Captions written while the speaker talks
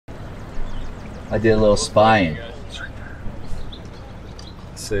I did a little spying.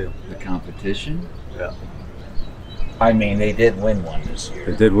 Let's see. The competition? Yeah. I mean, they did win one this year.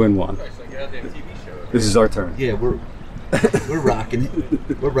 They did win one. This is our turn. Yeah, we're rocking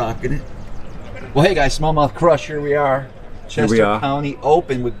it. We're rocking it. Well, hey guys, SmallmouthCrush, here we are. Chester County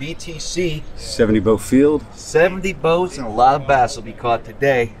Open with BTC. 70 boat field. 70 boats and a lot of bass will be caught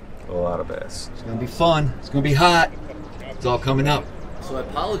today. A lot of bass. It's gonna be fun. It's gonna be hot. It's all coming up. So I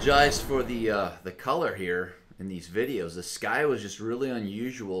apologize for the color here in these videos. The sky was just really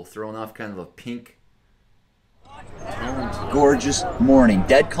unusual, throwing off kind of a pink tone. Gorgeous morning.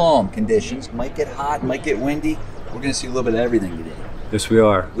 Dead calm conditions. Might get hot, might get windy. We're gonna see a little bit of everything today. Yes, we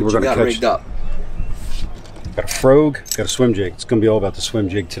are. We're gonna got rigged up. Got a frog, got a swim jig. It's going to be all about the swim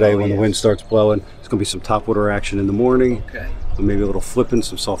jig today when the wind starts blowing. It's going to be some topwater action in the morning. Okay. Maybe a little flipping,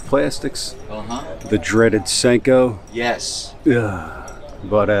 some soft plastics. Uh-huh. The dreaded Senko. Yes. Yeah.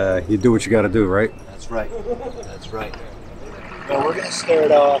 But you do what you got to do, right? That's right. That's right. Well, we're going to start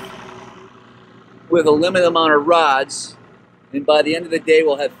off with a limited amount of rods, and by the end of the day,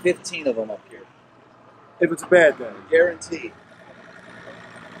 we'll have 15 of them up here. If it's a bad day. Guaranteed.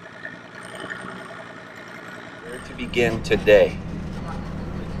 Where to begin today?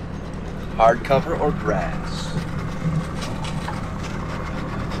 Hardcover or grass?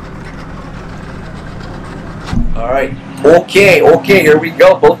 All right. Okay, here we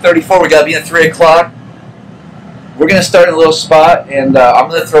go. Boat 34. We got to be at 3 o'clock. We're going to start in a little spot, and I'm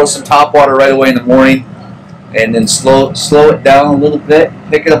going to throw some top water right away in the morning, and then slow it down a little bit,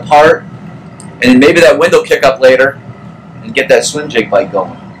 pick it apart, and maybe that wind will kick up later, and get that swim jig bite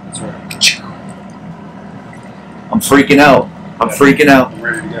going. That's right. I'm freaking out. I'm freaking out. I'm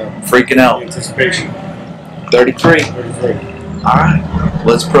ready to go. I'm freaking out. Anticipation. 33. 33. All right.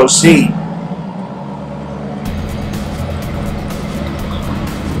 Let's proceed.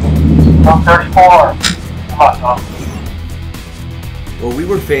 Boat 34. Come on, Tom. Well, we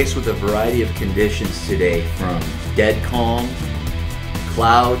were faced with a variety of conditions today, from dead calm,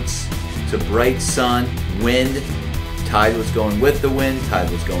 clouds, to bright sun, wind. Tide was going with the wind, tide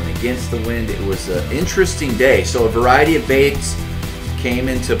was going against the wind. It was an interesting day. So a variety of baits came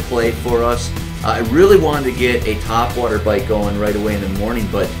into play for us. I really wanted to get a topwater bite going right away in the morning,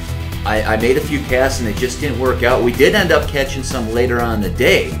 but I made a few casts and it just didn't work out. We did end up catching some later on in the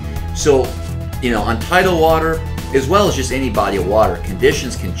day. So, you know, on tidal water, as well as just any body of water,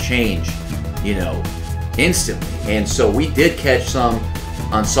 conditions can change, you know, instantly. And so we did catch some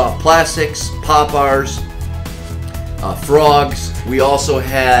on soft plastics, pop-bars, frogs. We also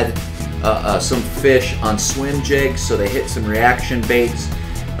had some fish on swim jigs, so they hit some reaction baits.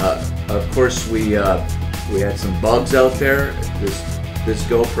 Of course, we had some bugs out there. This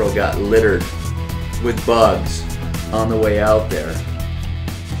GoPro got littered with bugs on the way out there,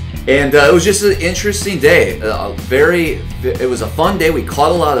 and it was just an interesting day. It was a fun day. We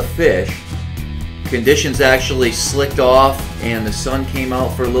caught a lot of fish. Conditions actually slicked off and the sun came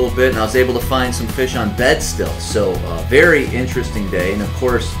out for a little bit, and I was able to find some fish on bed still. So very interesting day. And of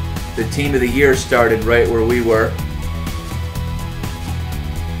course, the team of the year started right where we were,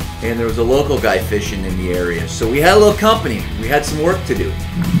 and there was a local guy fishing in the area. So we had a little company. We had some work to do.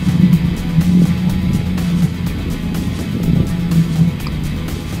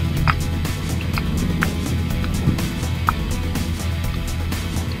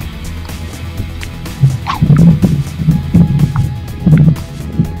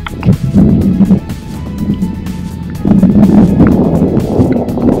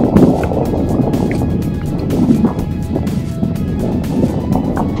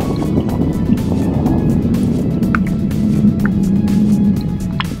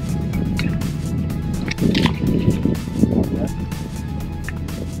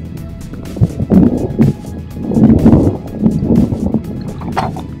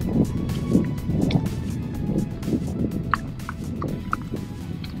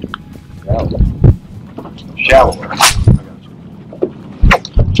 Shallower.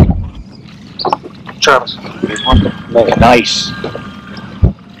 Travis. Nice.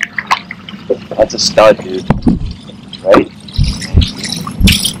 That's a stud, dude. Right?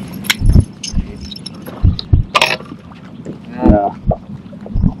 Yeah.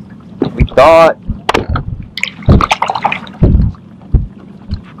 We thought.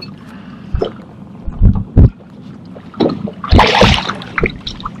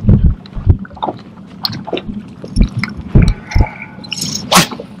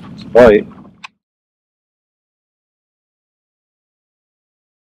 Right.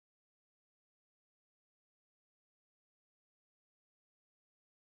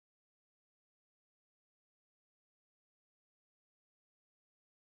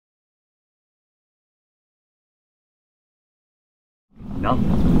 Nothing.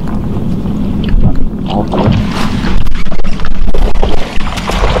 All good.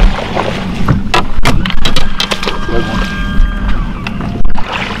 Good one.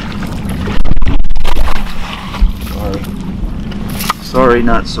 Sorry. Sorry,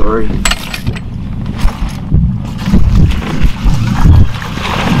 not sorry.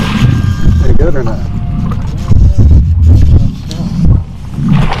 Pretty good or not?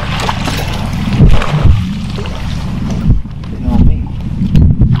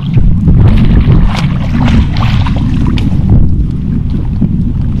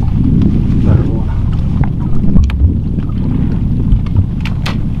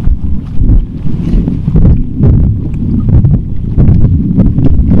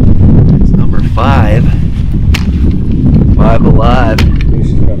 Alive.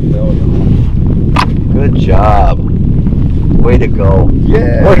 Good job. Way to go.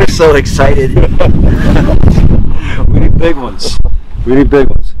 Yeah. We're so excited. We need big ones. We need big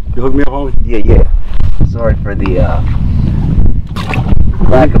ones. You hook me up, homie? Yeah, yeah. Sorry for the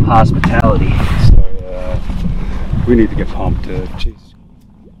lack of hospitality. Sorry, we need to get pumped, jeez.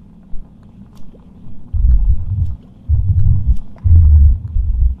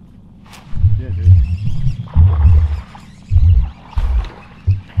 Yeah, dude.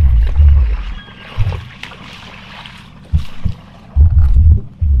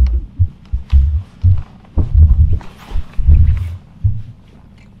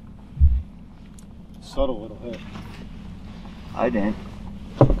 Subtle little hit. I didn't.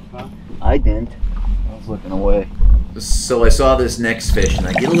 Huh? I didn't. I was looking away. So I saw this next fish, and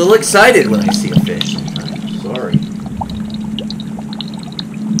I get a little excited when I see a fish sometimes. Sorry.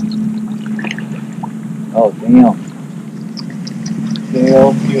 Oh, damn.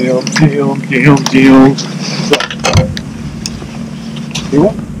 Damn. You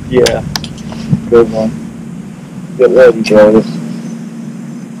want? Yeah. Good one. Get ready, boys.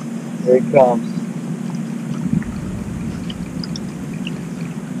 Here he comes.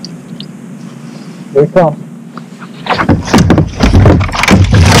 Here he comes.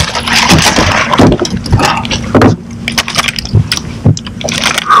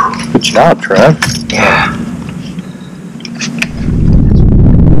 Good job, Trev. Yeah.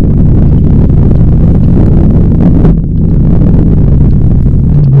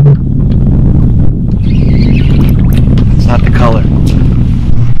 It's not the color.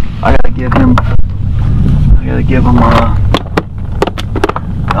 I gotta give him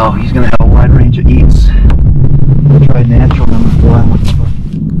oh, he's gonna have a wide range of eats. Try natural number 4.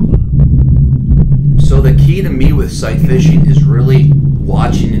 So the key to me with sight fishing is really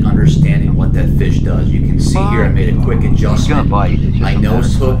watching and understanding what that fish does. You can see here I made a quick adjustment. I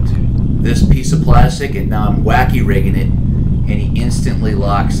nose hooked this piece of plastic, and now I'm wacky rigging it, and he instantly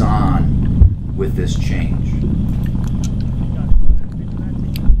locks on with this change.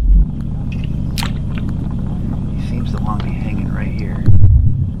 He seems to want to be hanging right here.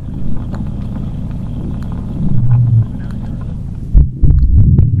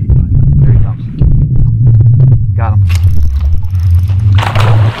 There he comes. Got him.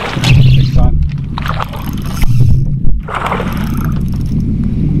 Next time.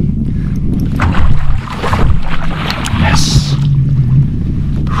 Yes.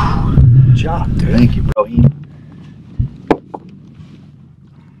 Good job, dude. Thank you, bro.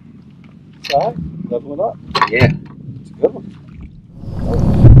 Alright, level it up. Yeah. It's a good one.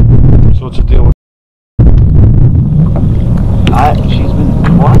 So what's the deal with She's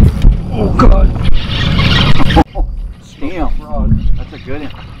been what? Oh god. Damn. That's a good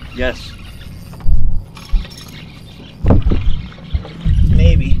one. Yes.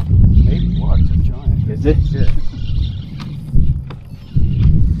 Maybe. Maybe what? It's a giant. Is it? Yeah.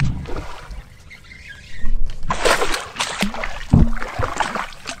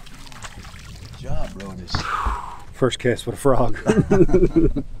 Good job, Brodus. First cast with a frog.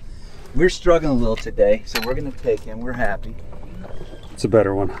 We're struggling a little today, so we're gonna take him. We're happy. It's a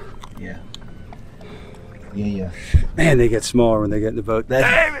better one. Yeah. Yeah. Man, they get smaller when they get in the boat.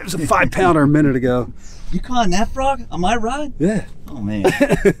 Damn, it was a 5-pounder a minute ago. You caught that frog on my ride? Yeah. Oh man.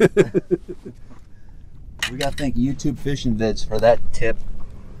 We gotta thank YouTube Fishing Vids for that tip.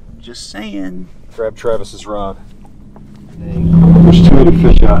 Just saying. Grab Travis's rod. Hey. There's too many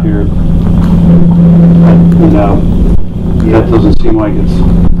fish out here. You know, that doesn't seem like it's...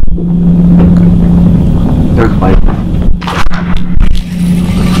 There's my.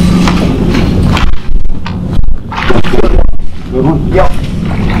 Good one? Yep.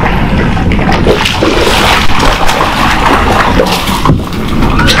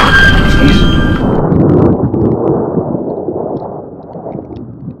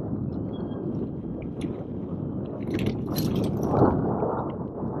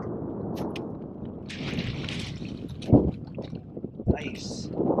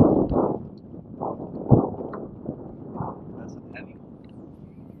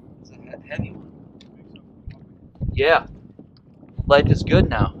 heavy one. Yeah. Life is good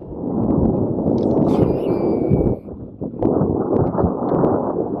now.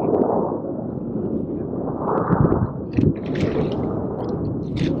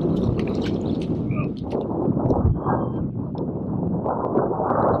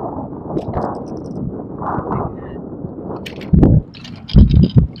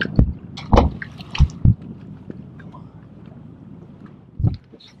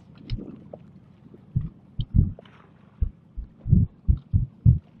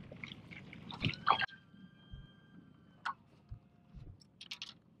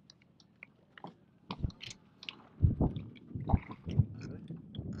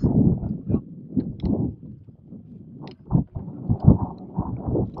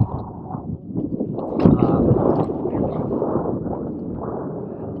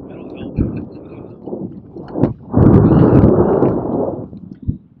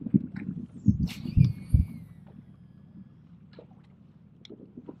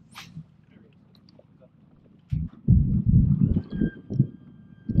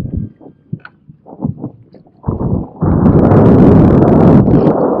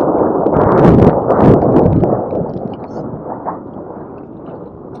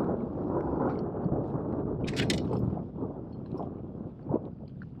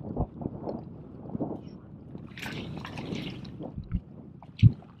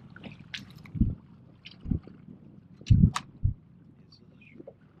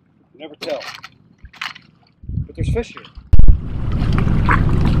 Never tell. But there's fish here.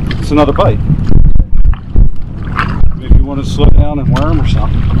 It's another bite. If you want to slow down and worm or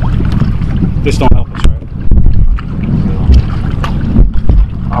something. This don't help us, right?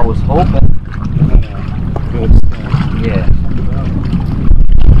 I was hoping. Good stuff. Yeah.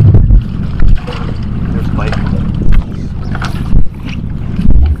 There's bite.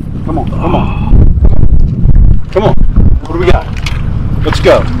 Come on, come on. Come on. What do we got? Let's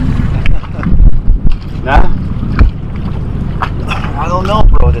go. Nah? I don't know,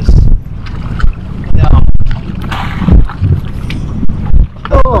 bro. This. No.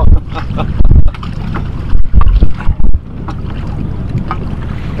 Oh.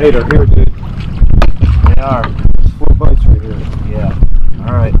 Hey, they're here, dude. They are. There's 4 bites right here. Yeah.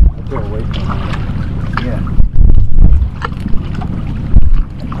 All right. I better wait for them. Yeah.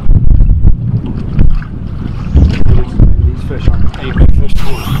 These fish aren't any big fish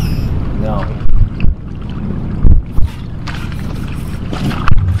for us. No.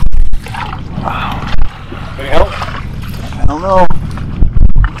 Can you help? I don't know.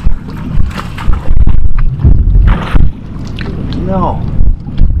 No.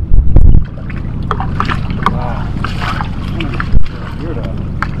 Wow. Weirdo.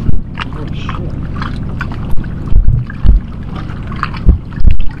 Holy shit.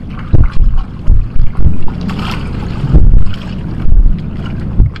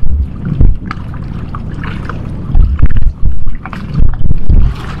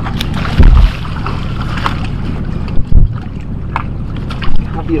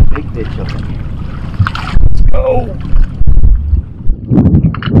 There'll be a big fish up in here. Let's go.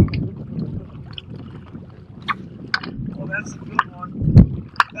 Oh, that's a good one.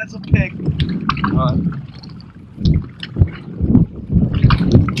 That's a pig.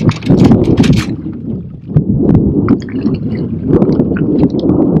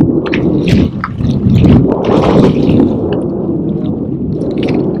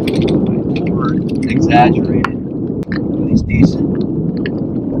 Exaggerated, but he's decent.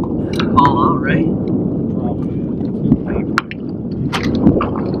 All out, right?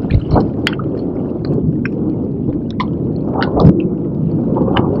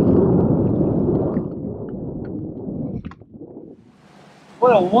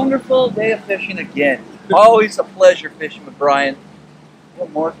 What a wonderful day of fishing again. Always a pleasure fishing with Brian.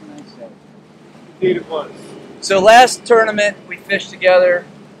 What more can I say? Indeed it was. So last tournament we fished together.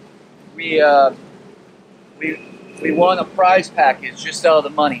 We won a prize package just out of the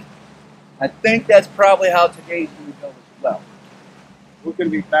money. I think that's probably how today's going to go as well. We're going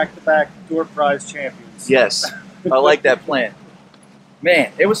to be back-to-back door prize champions. Yes, I like that plan.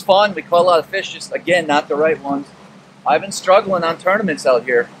 Man, it was fun. We caught a lot of fish, just again, not the right ones. I've been struggling on tournaments out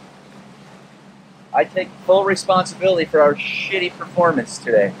here. I take full responsibility for our shitty performance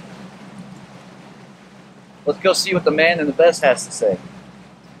today. Let's go see what the man in the best has to say.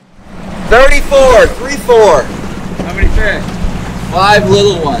 34, 3-4. How many fish? 5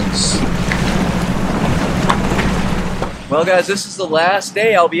 little ones. Well, guys, this is the last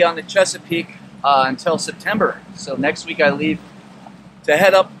day I'll be on the Chesapeake until September. So next week I leave to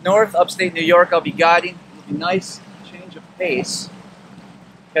head up north, upstate New York. I'll be guiding. It'll be nice change of pace.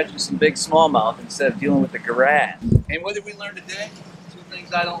 catching some big smallmouth instead of dealing with the grass. And what did we learn today? 2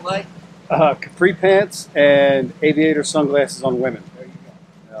 things I don't like. Capri pants and aviator sunglasses on women. There you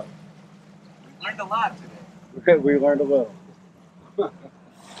go. Yep. We learned a lot today. Okay, we learned a little.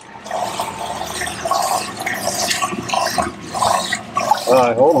 All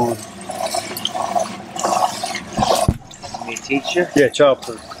right, hold on. Let me teach you. Yeah, chop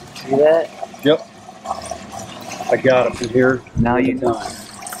her. See that? Yep. I got it from here. Now you know.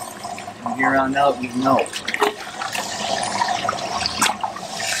 From here on out, you know.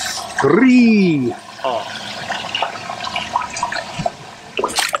 3.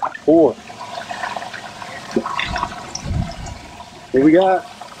 4. Here we got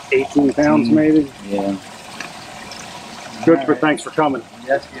 18 pounds maybe. Yeah. Good All for right. thanks for coming.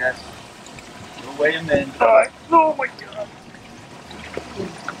 Yes, yes. We'll weigh him in. All right. Oh my God.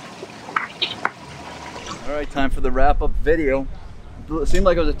 All right, time for the wrap-up video. It seemed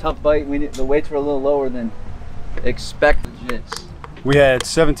like it was a tough bite. The weights were a little lower than expected. We had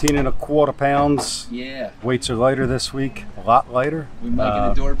 17¼ pounds. Yeah. Weights are lighter this week, a lot lighter. We might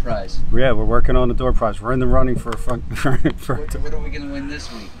get a door prize. Yeah, we're working on the door prize. We're in the running for What are we going to win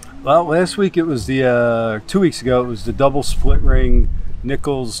this week? Well, last week it was the 2 weeks ago. It was the double split ring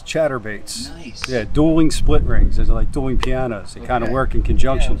Nichols chatterbaits. Nice. Yeah, dueling split rings. They're like dueling pianos. They kind of work in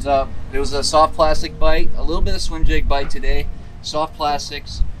conjunction. Yeah, it was a soft plastic bite, a little bit of swim jig bite today. Soft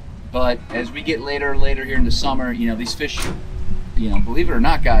plastics, but as we get later here in the summer, you know, these fish, you know, believe it or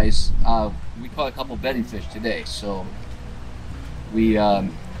not, guys, we caught a couple bedding fish today. So we,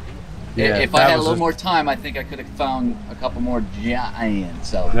 if I had a little more time, I think I could have found a couple more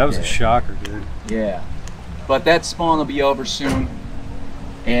giants out there. That was a shocker, dude. Yeah, but that spawn will be over soon,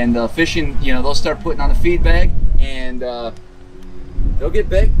 and fishing, you know, they'll start putting on the feed bag, and they'll get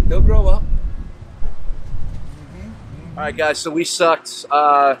big, they'll grow up. All right, guys, so we sucked.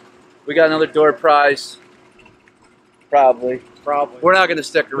 We got another door prize. Probably. We're not going to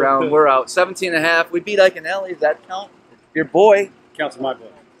stick around. We're out. 17½. We beat Ike and Ellie. Does that count? Your boy. Counts in my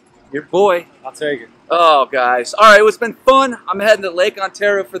book. Your boy. I'll take it. Oh, guys. All right, well, it's been fun. I'm heading to Lake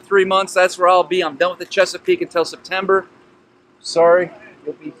Ontario for 3 months. That's where I'll be. I'm done with the Chesapeake until September. Sorry.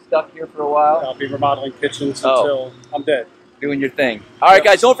 You'll be stuck here for a while. I'll be remodeling kitchens until I'm dead. Doing your thing. All right,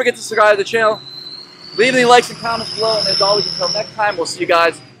 guys, don't forget to subscribe to the channel. Leave any likes and comments below, and as always, until next time, we'll see you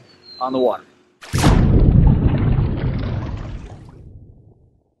guys on the water.